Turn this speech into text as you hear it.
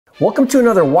Welcome to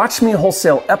another Watch Me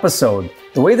Wholesale episode.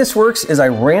 The way this works is I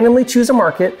randomly choose a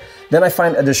market, then I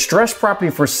find a distressed property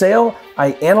for sale,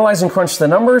 I analyze and crunch the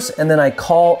numbers, and then I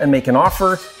call and make an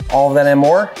offer. All of that and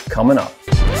more coming up.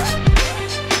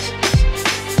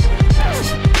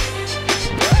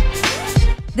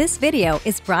 This video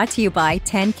is brought to you by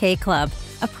 10K Club,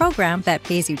 a program that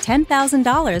pays you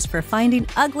 $10,000 for finding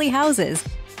ugly houses.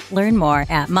 Learn more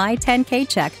at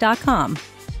my10kcheck.com.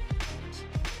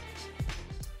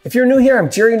 If you're new here,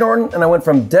 I'm Jerry Norton, and I went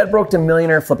from dead broke to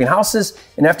millionaire flipping houses.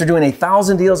 And after doing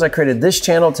 1,000 deals, I created this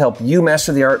channel to help you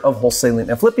master the art of wholesaling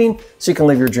and flipping so you can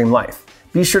live your dream life.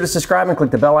 Be sure to subscribe and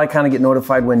click the bell icon to get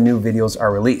notified when new videos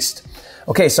are released.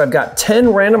 Okay, so I've got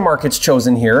 10 random markets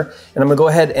chosen here, and I'm gonna go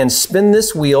ahead and spin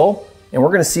this wheel, and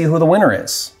we're gonna see who the winner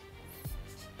is.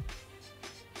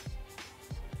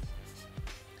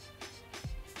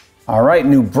 All right,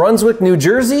 New Brunswick, New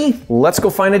Jersey, let's go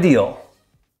find a deal.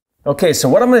 Okay, so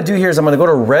what I'm gonna do here is I'm gonna go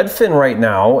to Redfin right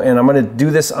now, and I'm gonna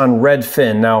do this on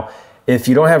Redfin. Now, if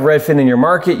you don't have Redfin in your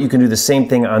market, you can do the same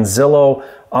thing on Zillow.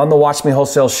 On the Watch Me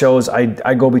Wholesale shows, I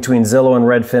go between Zillow and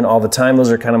Redfin all the time.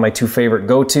 Those are kind of my two favorite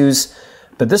go-tos.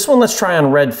 But this one, let's try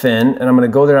on Redfin, and I'm gonna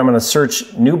go there, I'm gonna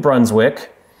search New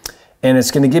Brunswick, and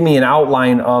it's gonna give me an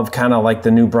outline of kind of like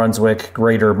the New Brunswick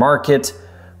greater market,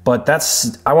 but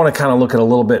I wanna kind of look at a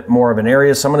little bit more of an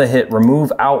area, so I'm gonna hit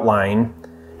Remove Outline,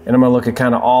 and I'm gonna look at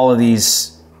kind of all of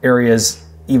these areas,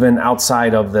 even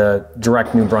outside of the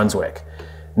direct New Brunswick.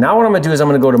 Now what I'm gonna do is I'm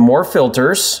gonna go to More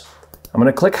Filters, I'm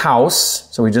gonna click House,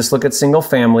 so we just look at single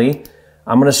family.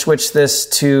 I'm gonna switch this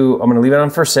to, I'm gonna leave it on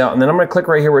for sale, and then I'm gonna click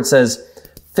right here where it says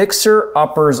Fixer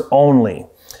Uppers Only.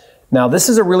 Now this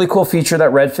is a really cool feature that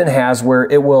Redfin has where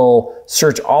it will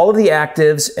search all of the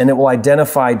actives and it will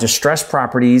identify distressed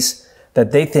properties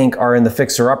that they think are in the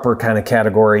fixer-upper kind of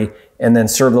category and then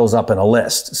serve those up in a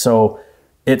list. So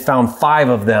it found 5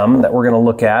 of them that we're gonna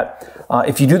look at.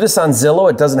 If you do this on Zillow,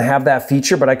 it doesn't have that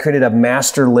feature, but I created a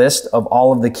master list of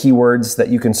all of the keywords that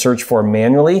you can search for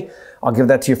manually. I'll give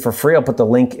that to you for free. I'll put the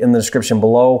link in the description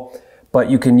below, but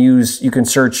you can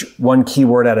search one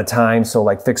keyword at a time. So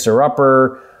like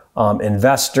fixer-upper,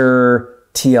 investor,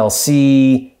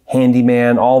 TLC,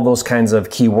 handyman, all those kinds of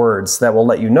keywords that will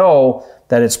let you know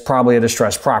that it's probably a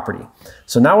distressed property.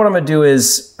 So now what I'm gonna do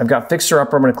is, I've got Fixer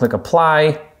Upper, I'm gonna click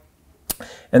Apply,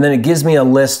 and then it gives me a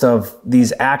list of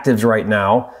these actives right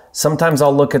now. Sometimes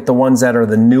I'll look at the ones that are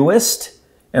the newest,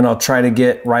 and I'll try to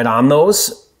get right on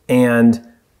those, and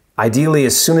ideally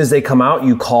as soon as they come out,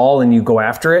 you call and you go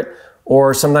after it,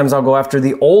 or sometimes I'll go after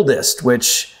the oldest,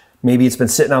 which maybe it's been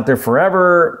sitting out there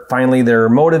forever, finally they're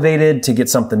motivated to get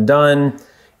something done,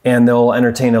 and they'll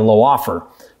entertain a low offer.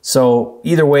 So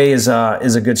either way is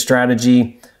a good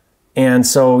strategy. And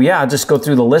so yeah, I'll just go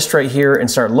through the list right here and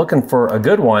start looking for a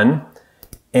good one.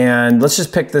 And let's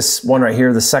just pick this one right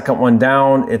here, the second one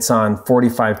down. It's on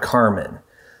 45 Carmen.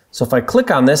 So if I click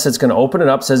on this, it's gonna open it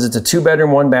up, says it's a 2-bedroom,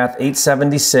 1-bath,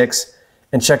 876.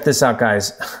 And check this out,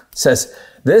 guys. It says,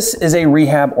 this is a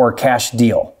rehab or cash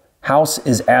deal. House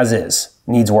is as is,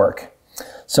 needs work.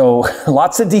 So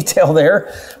lots of detail there,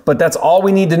 but that's all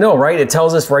we need to know, right? It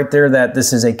tells us right there that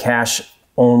this is a cash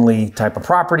only type of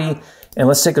property. And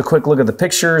let's take a quick look at the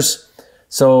pictures.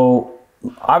 So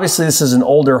obviously this is an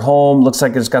older home. Looks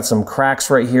like it's got some cracks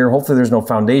right here. Hopefully there's no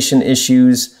foundation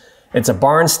issues. It's a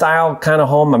barn style kind of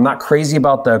home. I'm not crazy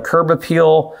about the curb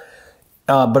appeal,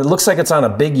 but it looks like it's on a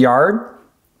big yard.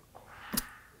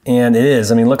 And it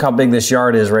is. I mean, look how big this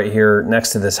yard is right here next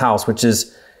to this house, which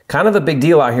is kind of a big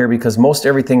deal out here because most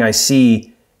everything I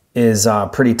see is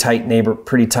pretty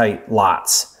tight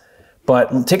lots.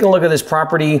 But taking a look at this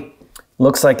property,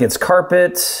 looks like it's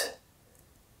carpet,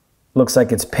 looks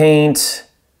like it's paint,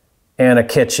 and a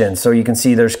kitchen. So you can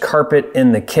see there's carpet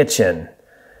in the kitchen.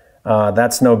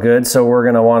 That's no good. So we're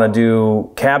gonna wanna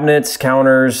do cabinets,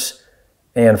 counters,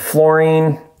 and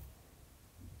flooring.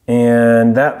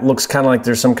 And that looks kind of like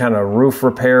there's some kind of roof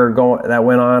repair that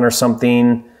went on or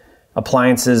something.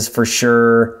 Appliances for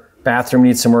sure. Bathroom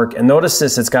needs some work. And notice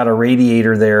this, it's got a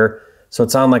radiator there. So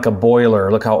it's on like a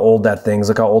boiler. Look how old that thing is.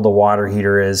 Look how old the water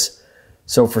heater is.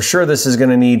 So for sure this is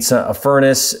gonna need a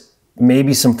furnace,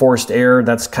 maybe some forced air.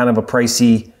 That's kind of a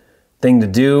pricey thing to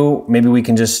do. Maybe we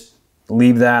can just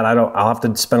leave that. I'll have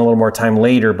to spend a little more time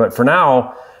later. But for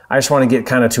now, I just wanna get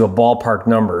kind of to a ballpark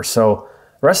number. So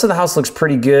the rest of the house looks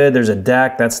pretty good. There's a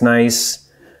deck, that's nice.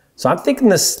 So I'm thinking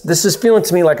this is feeling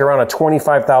to me like around a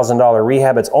 $25,000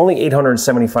 rehab. It's only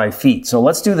 875 feet. So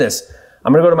let's do this.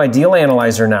 I'm gonna go to my deal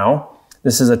analyzer now.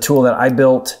 This is a tool that I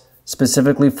built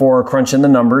specifically for crunching the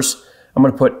numbers. I'm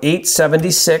gonna put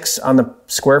 876 on the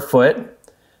square foot.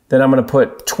 Then I'm gonna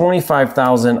put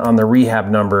 25,000 on the rehab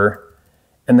number.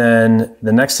 And then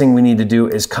the next thing we need to do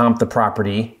is comp the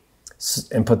property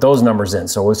and put those numbers in.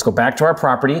 So let's go back to our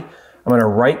property. I'm going to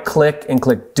right click and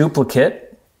click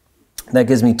duplicate. That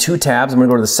gives me 2 tabs. I'm going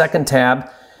to go to the second tab,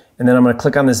 and then I'm going to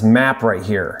click on this map right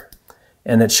here.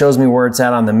 And it shows me where it's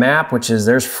at on the map, which is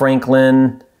there's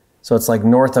Franklin. So it's like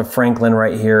north of Franklin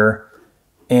right here.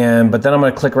 But then I'm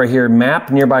going to click right here, map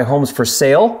nearby homes for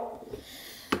sale.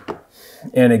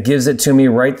 And it gives it to me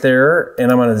right there.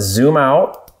 And I'm going to zoom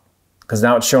out because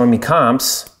now it's showing me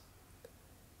comps.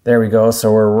 There we go.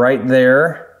 So we're right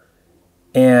there.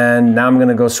 And now I'm going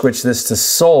to go switch this to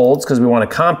solds because we want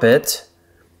to comp it.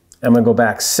 I'm going to go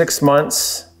back 6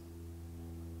 months.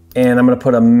 And I'm going to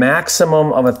put a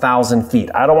maximum of 1,000 feet.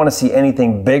 I don't want to see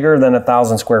anything bigger than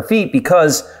 1,000 square feet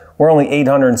because we're only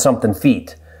 800 and something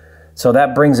feet. So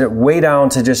that brings it way down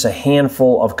to just a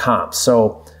handful of comps.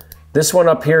 So this one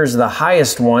up here is the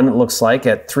highest one, it looks like,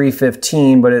 at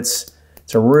 315, but it's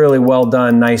a really well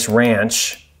done, nice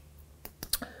ranch.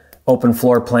 Open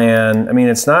floor plan. I mean,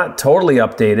 it's not totally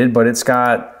updated, but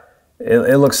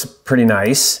it looks pretty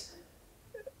nice.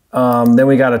 Then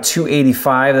we got a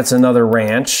 285, that's another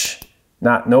ranch,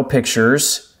 no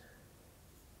pictures.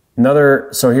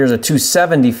 So here's a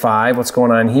 275, what's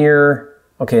going on here?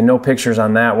 Okay, no pictures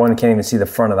on that one, can't even see the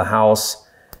front of the house.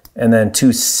 And then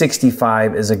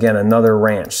 265 is again another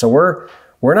ranch. So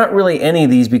we're not really any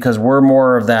of these because we're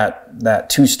more of that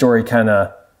 2-story kind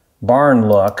of barn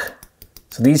look.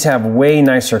 So these have way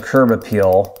nicer curb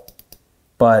appeal,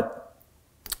 but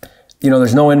you know,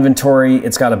 there's no inventory.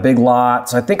 It's got a big lot.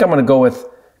 So I think I'm going to go with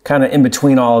kind of in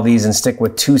between all of these and stick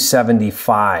with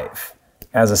 275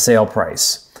 as a sale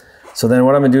price. So then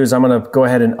what I'm going to do is I'm going to go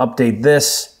ahead and update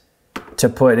this to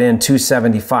put in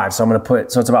 275. So I'm going to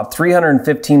so it's about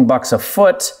 315 bucks a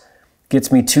foot,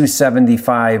 gets me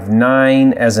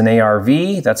 275.9 as an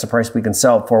ARV. That's the price we can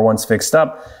sell it for once fixed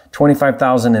up.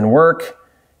 25,000 in work.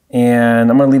 And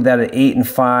I'm going to leave that at 8 and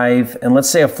 5. And let's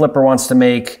say a flipper wants to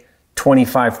make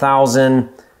 25,000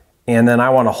 and then I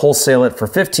want to wholesale it for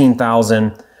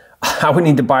 15,000. I would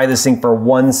need to buy this thing for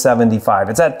 175.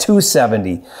 It's at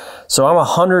 270. So I'm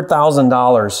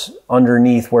 $100,000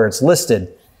 underneath where it's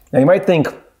listed. Now you might think,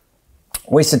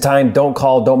 waste of time, don't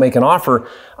call, don't make an offer.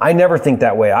 I never think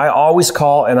that way. I always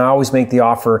call and I always make the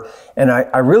offer. And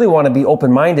I really want to be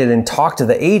open-minded and talk to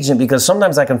the agent because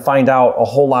sometimes I can find out a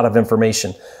whole lot of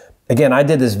information. Again, I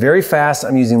did this very fast.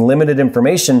 I'm using limited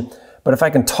information. But if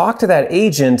I can talk to that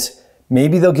agent,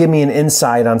 maybe they'll give me an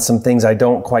insight on some things I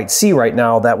don't quite see right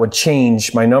now that would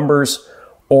change my numbers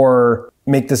or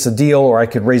make this a deal, or I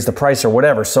could raise the price or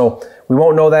whatever. So we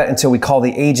won't know that until we call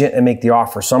the agent and make the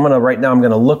offer. So right now I'm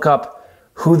going to look up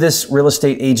who this real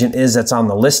estate agent is that's on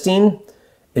the listing.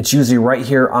 It's usually right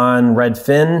here on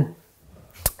Redfin.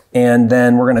 And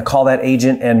then we're going to call that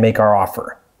agent and make our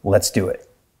offer. Let's do it.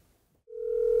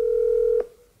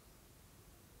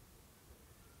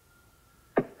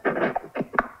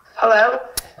 Hello?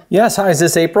 Yes, hi, is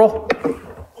this April?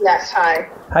 Yes, hi.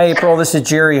 Hi, April, this is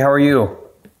Jerry. How are you?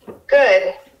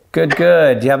 Good. Good,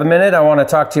 good. Do you have a minute? I want to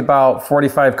talk to you about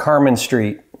 45 Carmen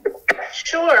Street.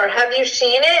 Sure. Have you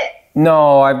seen it?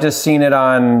 No, I've just seen it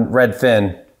on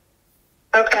Redfin.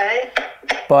 Okay.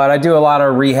 But I do a lot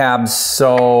of rehabs,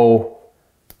 so,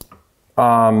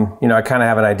 you know, I kind of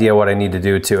have an idea what I need to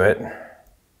do to it.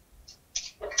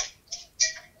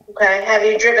 Okay. Have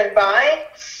you driven by?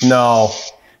 No.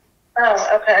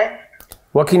 Oh, okay.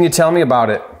 What can you tell me about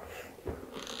it?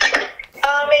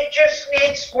 It just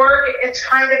needs work. It's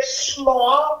kind of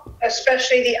small,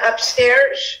 especially the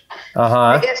upstairs. Uh-huh.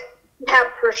 I guess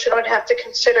that person would have to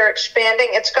consider expanding.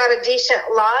 It's got a decent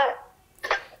lot.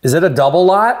 Is it a double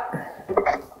lot?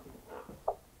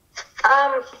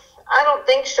 I don't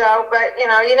think so, but you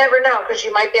know, you never know because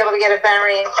you might be able to get a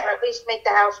variance or at least make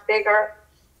the house bigger.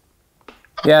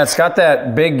 Yeah, it's got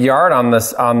that big yard on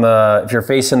the if you're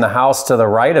facing the house to the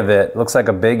right of it, looks like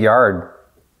a big yard.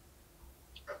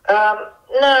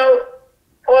 No,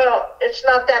 well, it's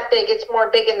not that big. It's more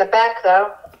big in the back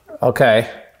though. Okay.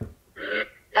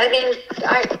 I mean,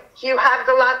 you have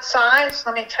the lot size?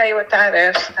 Let me tell you what that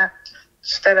is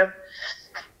instead of,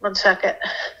 1 second.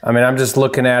 I mean, I'm just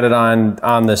looking at it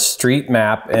on the street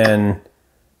map and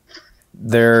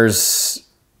there's,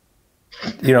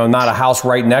 you know, not a house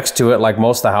right next to it like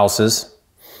most of the houses.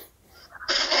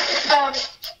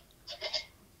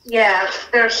 Yeah,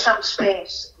 there's some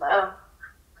space.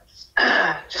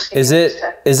 Is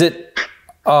it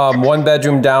 1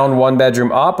 bedroom down, 1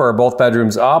 bedroom up, or both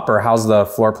bedrooms up, or how's the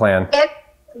floor plan? It's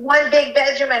 1 big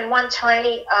bedroom and 1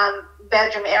 tiny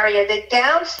bedroom area. The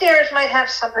downstairs might have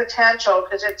some potential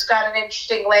because it's got an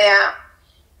interesting layout.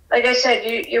 like I said,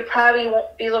 you probably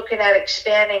won't be looking at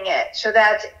expanding it. So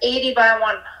that's 80 by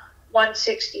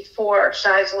 164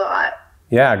 size lot.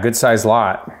 Yeah, good size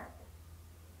lot.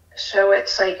 So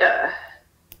it's like a...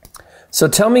 So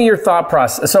tell me your thought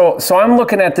process. So I'm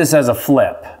looking at this as a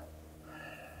flip.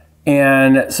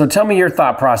 And so tell me your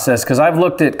thought process, because I've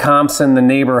looked at comps in the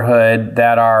neighborhood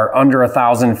that are under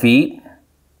 1,000 feet.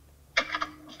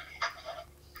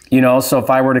 You know, so if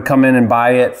I were to come in and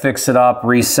buy it, fix it up,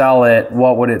 resell it,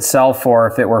 what would it sell for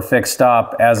if it were fixed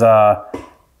up as a,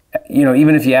 you know,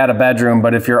 even if you add a bedroom,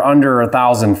 but if you're under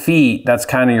 1,000 feet, that's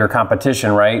kind of your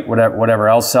competition, right? Whatever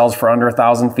else sells for under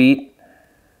 1,000 feet.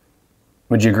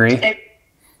 Would you agree?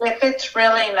 If it's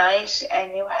really nice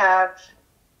and you have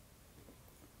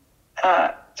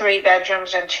 3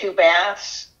 bedrooms and 2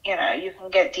 baths, you know, you can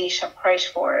get decent price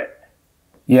for it.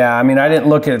 Yeah, I mean, I didn't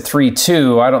look at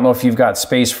 3.2. I don't know if you've got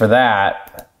space for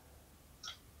that.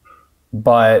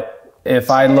 But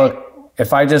if I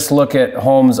just look at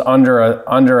homes under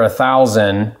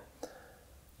 1,000,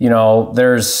 you know,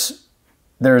 there's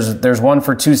one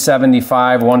for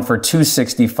 275, one for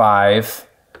 265.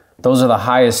 Those are the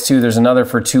highest two. There's another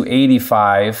for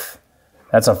 285.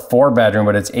 That's a 4-bedroom,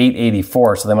 but it's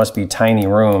 884, so they must be tiny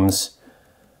rooms.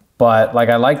 But like,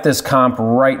 I like this comp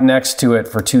right next to it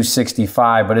for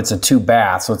 265, but it's a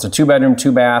 2-bath. So it's a 2-bedroom,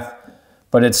 2-bath,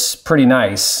 but it's pretty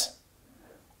nice.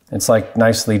 It's like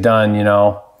nicely done, you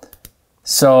know.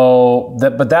 So,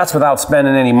 but that's without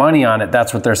spending any money on it.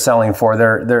 That's what they're selling for.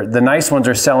 The nice ones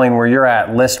are selling where you're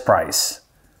at list price.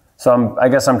 So I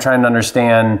guess I'm trying to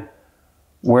understand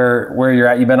where you're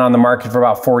at. You've been on the market for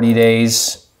about 40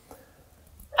 days.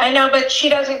 I know, but she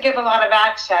doesn't give a lot of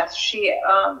access. She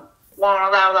won't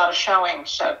allow a lot of showings,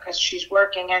 so because she's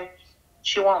working and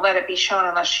she won't let it be shown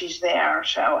unless she's there.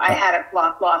 So I had it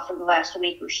blocked off for the last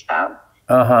week or so.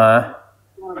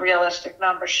 Realistic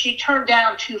numbers. She turned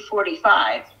down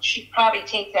 245. She'd probably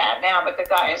take that now, but the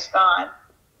guy is gone.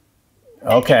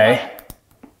 Okay.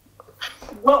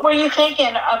 What were you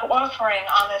thinking of offering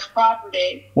on this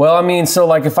property? Well, I mean, so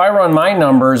like if I run my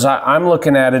numbers, I'm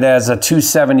looking at it as a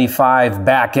 275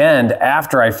 back end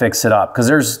after I fix it up, because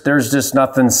there's just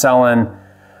nothing selling.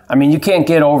 I mean, you can't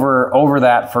get over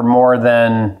that for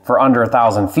under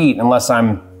 1,000 feet unless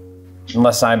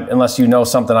you know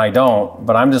something I don't.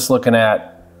 But I'm just looking at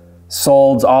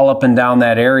solds all up and down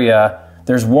that area.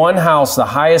 There's one house, the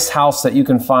highest house that you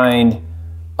can find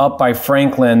up by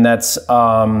Franklin, that's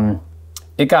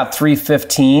it got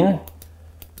 315,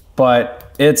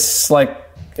 but it's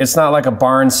not like a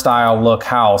barn style look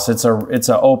house. It's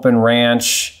a open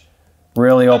ranch,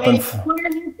 really open. What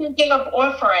are you thinking of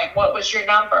offering? What was your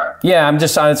number? Yeah,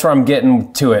 that's where I'm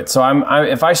getting to it. So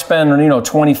if I spend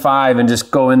 25 and just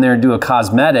go in there and do a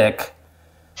cosmetic,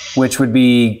 which would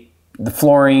be the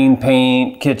flooring,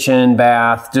 paint, kitchen,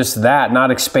 bath, just that,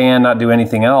 not expand, not do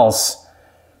anything else.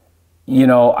 You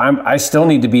know, I still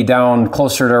need to be down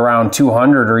closer to around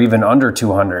 200 or even under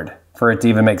 200 for it to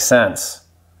even make sense.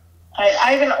 I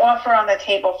have an offer on the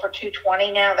table for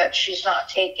 220 now that she's not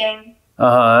taking.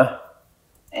 Yeah,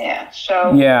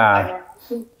 so yeah, I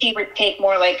think she would take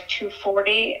more like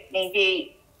 240,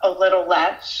 maybe a little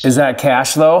less. Is that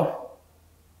cash though?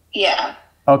 Yeah.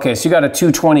 Okay, so you got a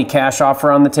 220 cash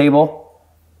offer on the table?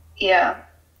 Yeah.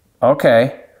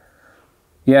 Okay.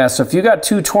 Yeah, so if you got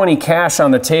 220 cash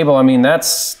on the table, I mean,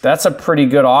 that's a pretty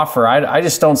good offer. I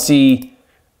just don't see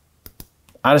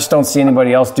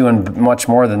anybody else doing much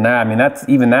more than that. I mean,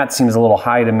 that seems a little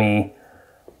high to me.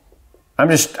 I'm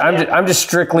just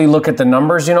strictly look at the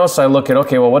numbers, you know. So I look at,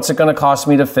 okay, well, what's it going to cost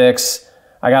me to fix?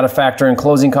 I got to factor in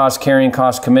closing costs, carrying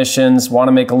costs, commissions. Want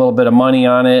to make a little bit of money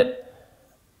on it.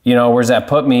 You know, where's that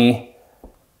put me?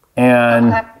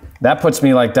 And that puts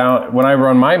me like down, when I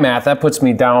run my math, that puts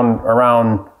me down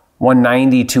around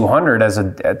 190,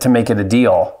 200 to make it a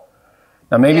deal.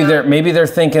 Now maybe they're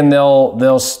thinking they'll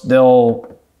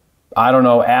I don't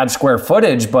know, add square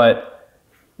footage, but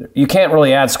you can't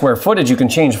really add square footage. You can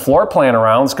change floor plan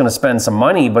around. It's going to spend some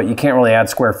money, but you can't really add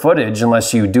square footage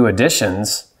unless you do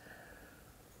additions,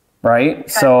 right? Okay.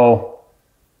 So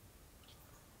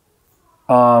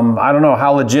I don't know,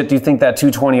 how legit do you think that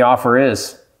 220 offer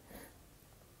is?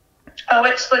 Oh,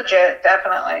 it's legit,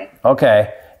 definitely.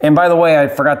 Okay. And by the way, I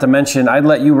forgot to mention, I'd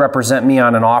let you represent me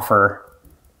on an offer.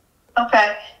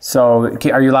 Okay. So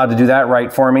are you allowed to do that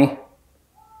right for me?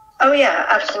 Oh yeah,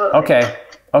 absolutely. Okay.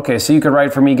 Okay, so you could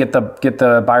write for me, get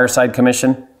the buyer side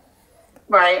commission?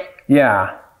 Right.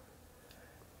 Yeah.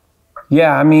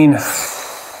 Yeah, I mean,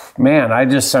 man,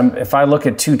 if I look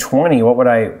at 220, what would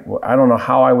I don't know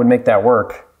how I would make that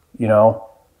work, you know?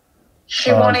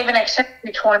 She won't even accept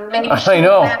 220. Maybe I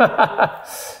know.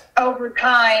 Over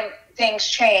time, things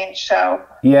change. So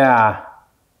yeah,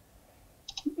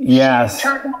 yes, she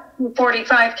turned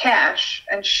 45 cash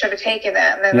and should have taken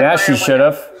that. And then yeah, she should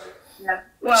have. Yeah.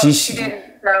 Well, she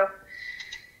didn't. So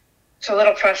it's a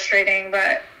little frustrating,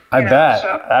 but I bet. So.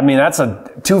 I mean, that's a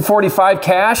 245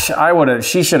 cash.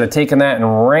 She should have taken that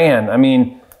and ran. I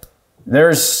mean,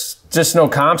 there's just no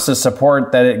comps to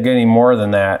support that it getting more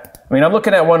than that. I mean, I'm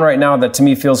looking at one right now that to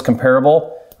me feels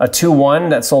comparable. A 2-1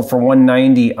 that sold for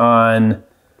 190 on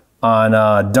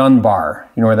Dunbar.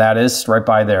 You know where that is? Right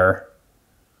by there.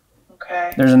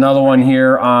 Okay. There's another one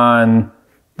here on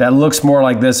that looks more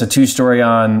like this, a 2-story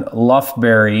on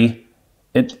Loughbury.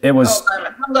 It was.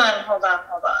 Hold on.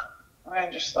 I'm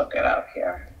gonna just look it up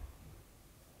here.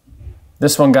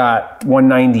 This one got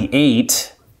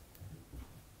 198.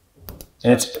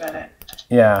 And Just a minute.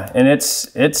 Yeah, and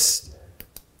it's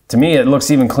to me it looks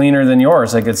even cleaner than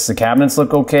yours. Like the cabinets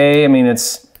look okay. I mean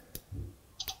it's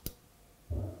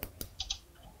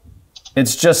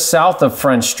just south of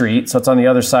French Street, so it's on the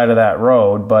other side of that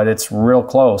road, but it's real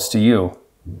close to you.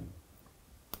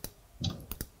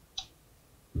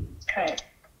 Okay.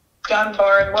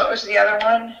 Dunbar, what was the other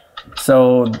one?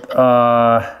 So,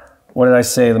 what did I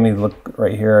say? Let me look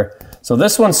right here. So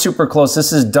this one's super close.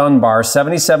 This is Dunbar,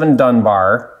 77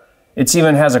 Dunbar. It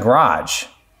even has a garage.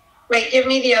 Wait, give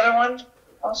me the other one.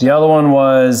 Also. The other one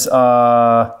was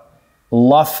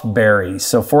Loughbury.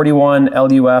 So 41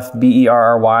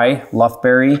 Lufberry,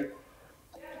 Loughbury.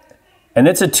 And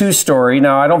it's a 2-story.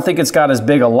 Now, I don't think it's got as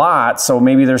big a lot, so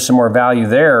maybe there's some more value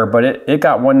there, but it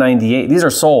got 198. These are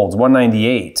sold,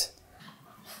 198.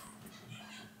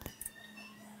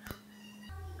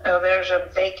 Oh, there's a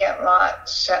vacant lot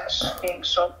being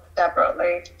sold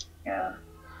separately. Yeah.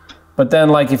 But then,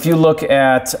 like, if you look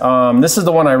at, this is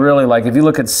the one I really like. If you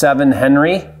look at 7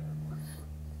 Henry.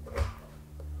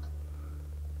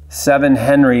 7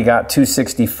 Henry got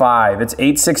 265. It's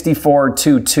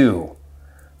 864.22.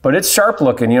 But it's sharp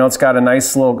looking. You know, it's got a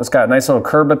nice little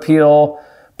curb appeal.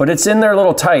 But it's in there a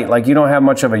little tight. Like, you don't have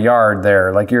much of a yard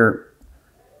there. Like, you're...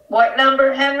 What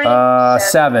number, Henry?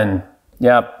 7.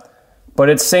 Yep. But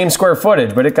it's same square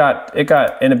footage, but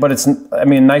but it's, I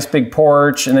mean, nice big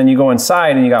porch, and then you go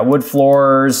inside and you got wood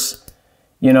floors,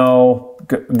 you know,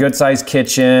 good sized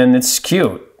kitchen. It's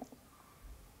cute.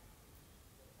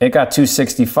 It got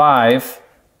 265.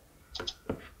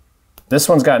 This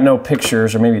one's got no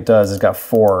pictures, or maybe it does. It's got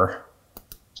 4.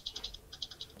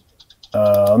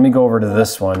 Let me go over to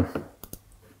this one.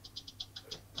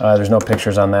 There's no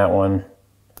pictures on that one.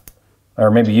 Or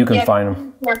maybe you can find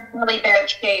them. They're really bad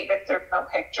shape if there's no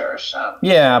pictures. So.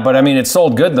 Yeah, but I mean, it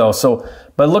sold good though. So,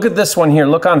 but look at this one here.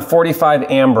 Look on 45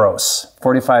 Ambrose.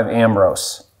 45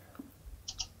 Ambrose.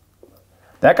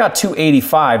 That got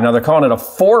 285. Now they're calling it a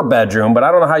 4-bedroom, but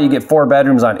I don't know how you get 4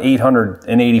 bedrooms on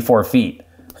 884 feet.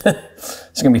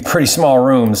 It's going to be pretty small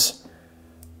rooms.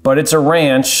 But it's a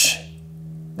ranch.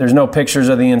 There's no pictures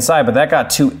of the inside, but that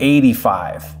got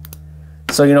 285.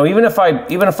 So, you know, even if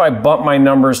I bump my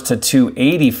numbers to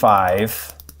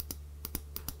 285.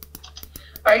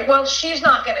 All right, well, she's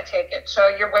not going to take it, so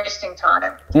you're wasting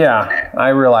time. Yeah, I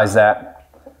realize that.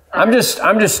 I'm just,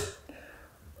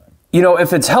 you know,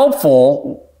 if it's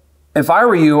helpful, if I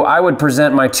were you, I would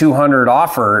present my 200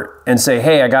 offer and say,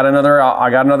 hey, I got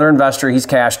another investor. He's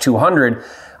cash 200.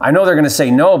 I know they're going to say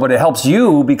no, but it helps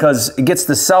you because it gets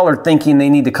the seller thinking they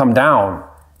need to come down,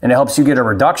 and it helps you get a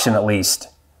reduction at least.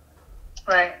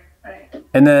 Right.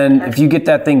 And then if you get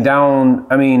that thing down,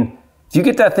 I mean, if you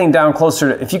get that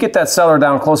seller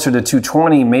down closer to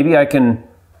 220, maybe I can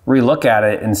relook at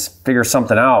it and figure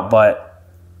something out. But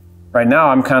right now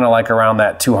I'm kind of like around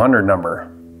that 200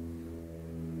 number.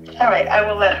 All right, I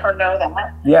will let her know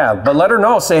that. Yeah, but let her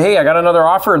know. Say, hey, I got another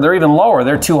offer. They're even lower.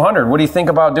 They're 200. What do you think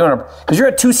about doing it? Because you're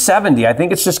at 270. I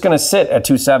think it's just going to sit at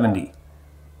 270.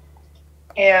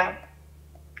 Yeah,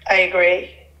 I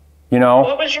agree. You know?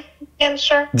 What was your name,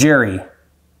 sir? Jerry.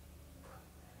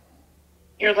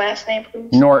 Your last name,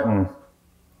 please? Norton.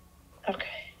 Okay.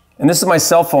 And this is my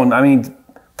cell phone. I mean,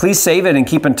 please save it and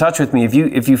keep in touch with me. If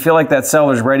you feel like that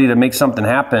seller's ready to make something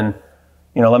happen,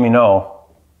 you know, let me know.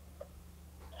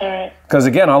 All right. Because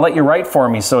again, I'll let you write for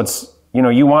me. So it's, you know,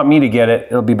 you want me to get it.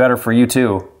 It'll be better for you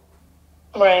too.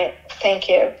 Right. Thank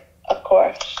you. Of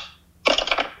course.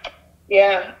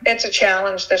 Yeah, it's a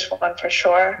challenge, this one, for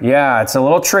sure. Yeah, it's a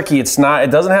little tricky. It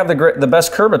doesn't have the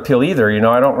best curb appeal either. You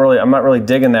know, I'm not really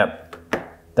digging that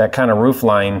kind of roof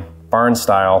line, barn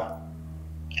style.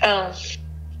 Oh.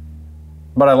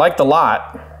 But I like the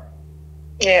lot.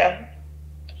 Yeah.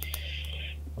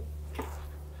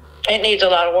 It needs a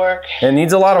lot of work. It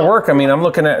needs a lot of work. I mean, I'm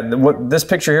looking at what this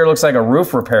picture here looks like a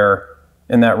roof repair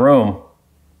in that room.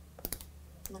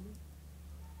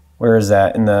 Where is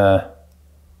that? I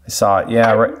saw it.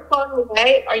 Yeah,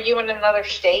 right. Are you in another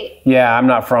state? Yeah, I'm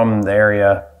not from the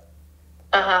area.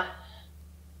 Uh-huh.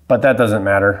 But that doesn't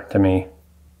matter to me.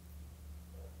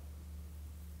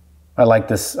 I like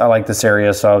this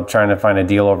area, so I'm trying to find a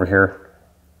deal over here.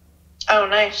 Oh,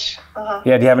 nice. Uh-huh.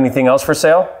 Yeah, do you have anything else for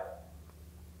sale?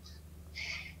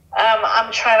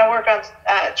 I'm trying to work on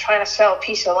trying to sell a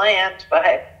piece of land,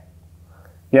 but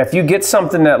yeah, if you get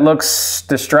something that looks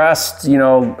distressed,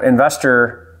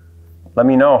 investor, let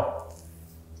me know.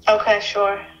 Okay,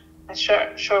 sure. I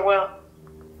sure will. All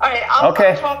right, I'll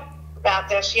talk about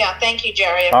this. Yeah, thank you,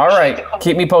 Jerry. All right,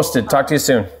 keep me posted. Talk to you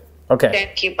soon. Okay.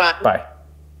 Thank you. Bye. Bye.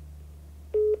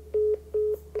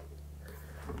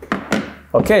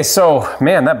 Okay, so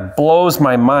man, that blows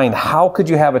my mind. How could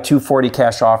you have a 240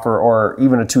 cash offer or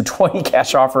even a 220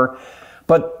 cash offer?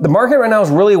 But the market right now is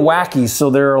really wacky. So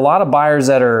there are a lot of buyers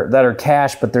that are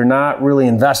cash, but they're not really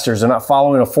investors. They're not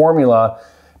following a formula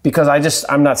because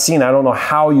I'm not seeing. I don't know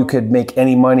how you could make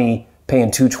any money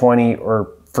paying 220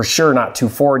 or for sure not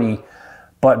 240.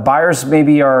 But buyers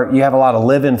maybe you have a lot of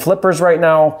live-in flippers right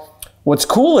now. What's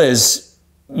cool is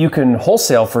you can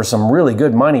wholesale for some really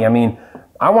good money. I mean,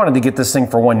 I wanted to get this thing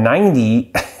for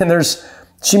 190 and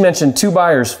she mentioned two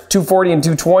buyers, 240 and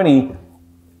 220.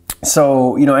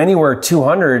 So, anywhere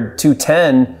 200,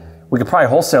 210, we could probably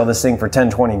wholesale this thing for 10,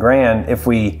 20 grand if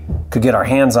we could get our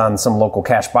hands on some local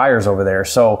cash buyers over there.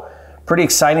 So pretty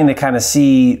exciting to kind of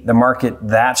see the market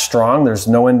that strong. There's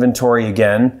no inventory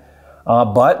again,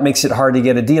 but makes it hard to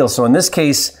get a deal. So in this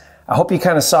case, I hope you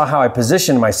kind of saw how I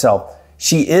positioned myself.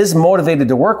 She is motivated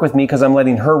to work with me because I'm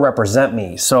letting her represent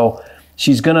me. So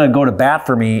she's going to go to bat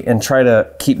for me and try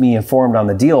to keep me informed on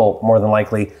the deal more than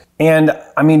likely. And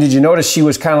I mean, did you notice she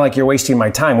was kind of like, you're wasting my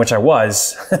time, which I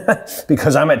was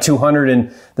because I'm at 200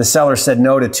 and the seller said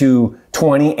no to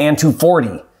 220 and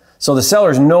 240. So the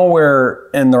seller's nowhere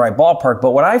in the right ballpark.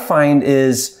 But what I find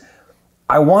is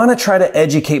I want to try to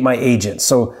educate my agent.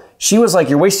 So she was like,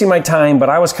 you're wasting my time. But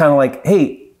I was kind of like,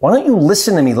 hey, why don't you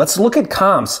listen to me? Let's look at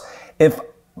comps.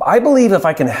 I believe if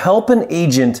I can help an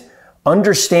agent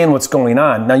understand what's going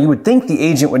on. Now you would think the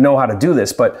agent would know how to do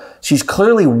this, but she's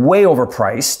clearly way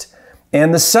overpriced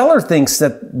and the seller thinks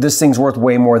that this thing's worth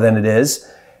way more than it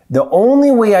is. The only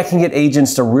way I can get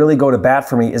agents to really go to bat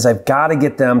for me is I've got to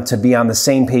get them to be on the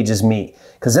same page as me.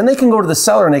 Because then they can go to the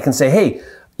seller and they can say, hey,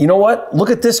 you know what? Look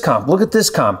at this comp. Look at this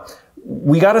comp.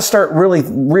 We got to start really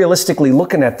realistically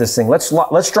looking at this thing. Let's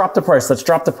drop the price. Let's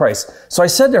drop the price. So I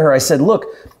said to her, I said, look,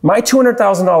 my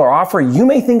 $200,000 offer, you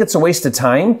may think it's a waste of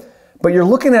time, but you're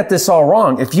looking at this all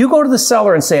wrong. If you go to the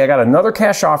seller and say, I got another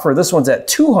cash offer, this one's at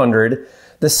 200,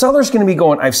 the seller's going to be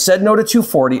going, I've said no to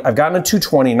 240, I've gotten a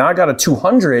 220, now I got a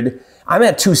 200, I'm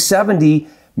at 270,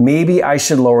 maybe I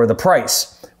should lower the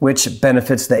price, which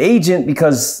benefits the agent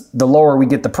because the lower we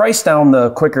get the price down,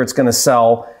 the quicker it's going to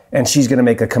sell and she's going to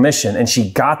make a commission. And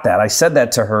she got that. I said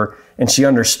that to her and she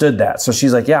understood that. So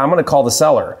she's like, yeah, I'm going to call the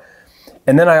seller.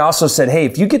 And then I also said, hey,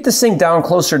 if you get this thing down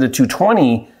closer to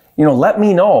 220, let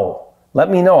me know. Let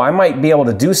me know. I might be able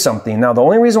to do something. Now, the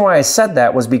only reason why I said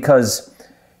that was because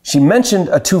she mentioned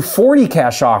a 240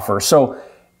 cash offer. So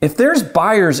if there's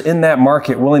buyers in that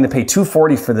market willing to pay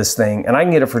 240 for this thing and I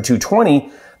can get it for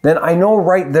 220, then I know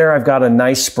right there I've got a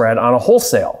nice spread on a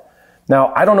wholesale.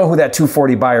 Now, I don't know who that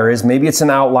 240 buyer is. Maybe it's an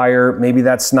outlier. Maybe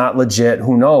that's not legit.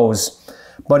 Who knows?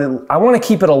 But I want to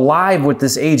keep it alive with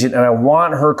this agent and I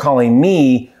want her calling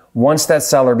me once that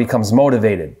seller becomes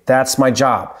motivated. That's my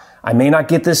job. I may not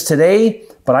get this today,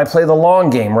 but I play the long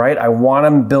game, right? I want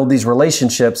to build these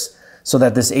relationships so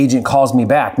that this agent calls me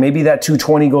back. Maybe that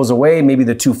 220 goes away. Maybe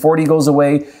the 240 goes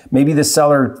away. Maybe the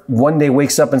seller one day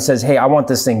wakes up and says, hey, I want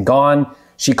this thing gone.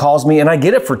 She calls me and I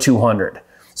get it for 200.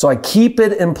 So I keep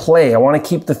it in play. I want to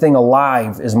keep the thing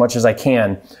alive as much as I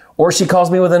can. Or she calls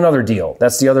me with another deal.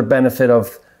 That's the other benefit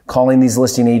of calling these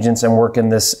listing agents and working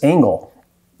this angle.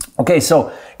 Okay,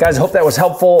 so guys, I hope that was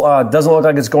helpful. Doesn't look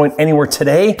like it's going anywhere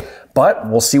today, but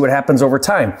we'll see what happens over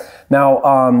time.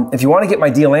 Now, if you want to get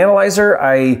my deal analyzer,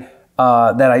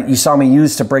 you saw me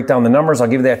use to break down the numbers, I'll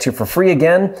give that to you for free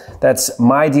again. That's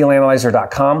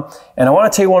mydealanalyzer.com. And I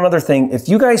want to tell you one other thing. If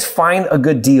you guys find a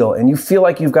good deal and you feel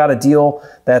like you've got a deal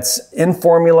that's in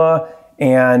formula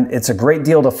and it's a great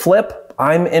deal to flip,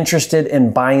 I'm interested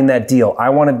in buying that deal. I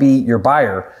want to be your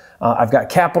buyer. I've got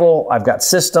capital, I've got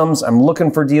systems, I'm looking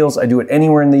for deals. I do it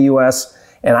anywhere in the US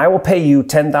and I will pay you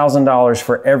 $10,000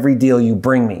 for every deal you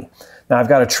bring me. Now I've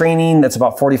got a training that's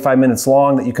about 45 minutes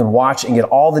long that you can watch and get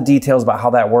all the details about how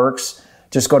that works.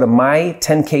 just go to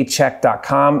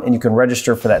my10kcheck.com and you can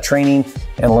register for that training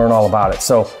and learn all about it.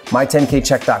 So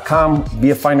my10kcheck.com, be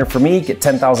a finder for me, get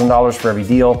 $10,000 for every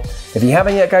deal. If you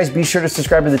haven't yet, guys, be sure to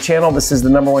subscribe to the channel. This is the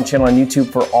 #1 channel on YouTube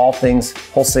for all things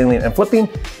wholesaling and flipping,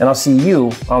 and I'll see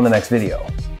you on the next video.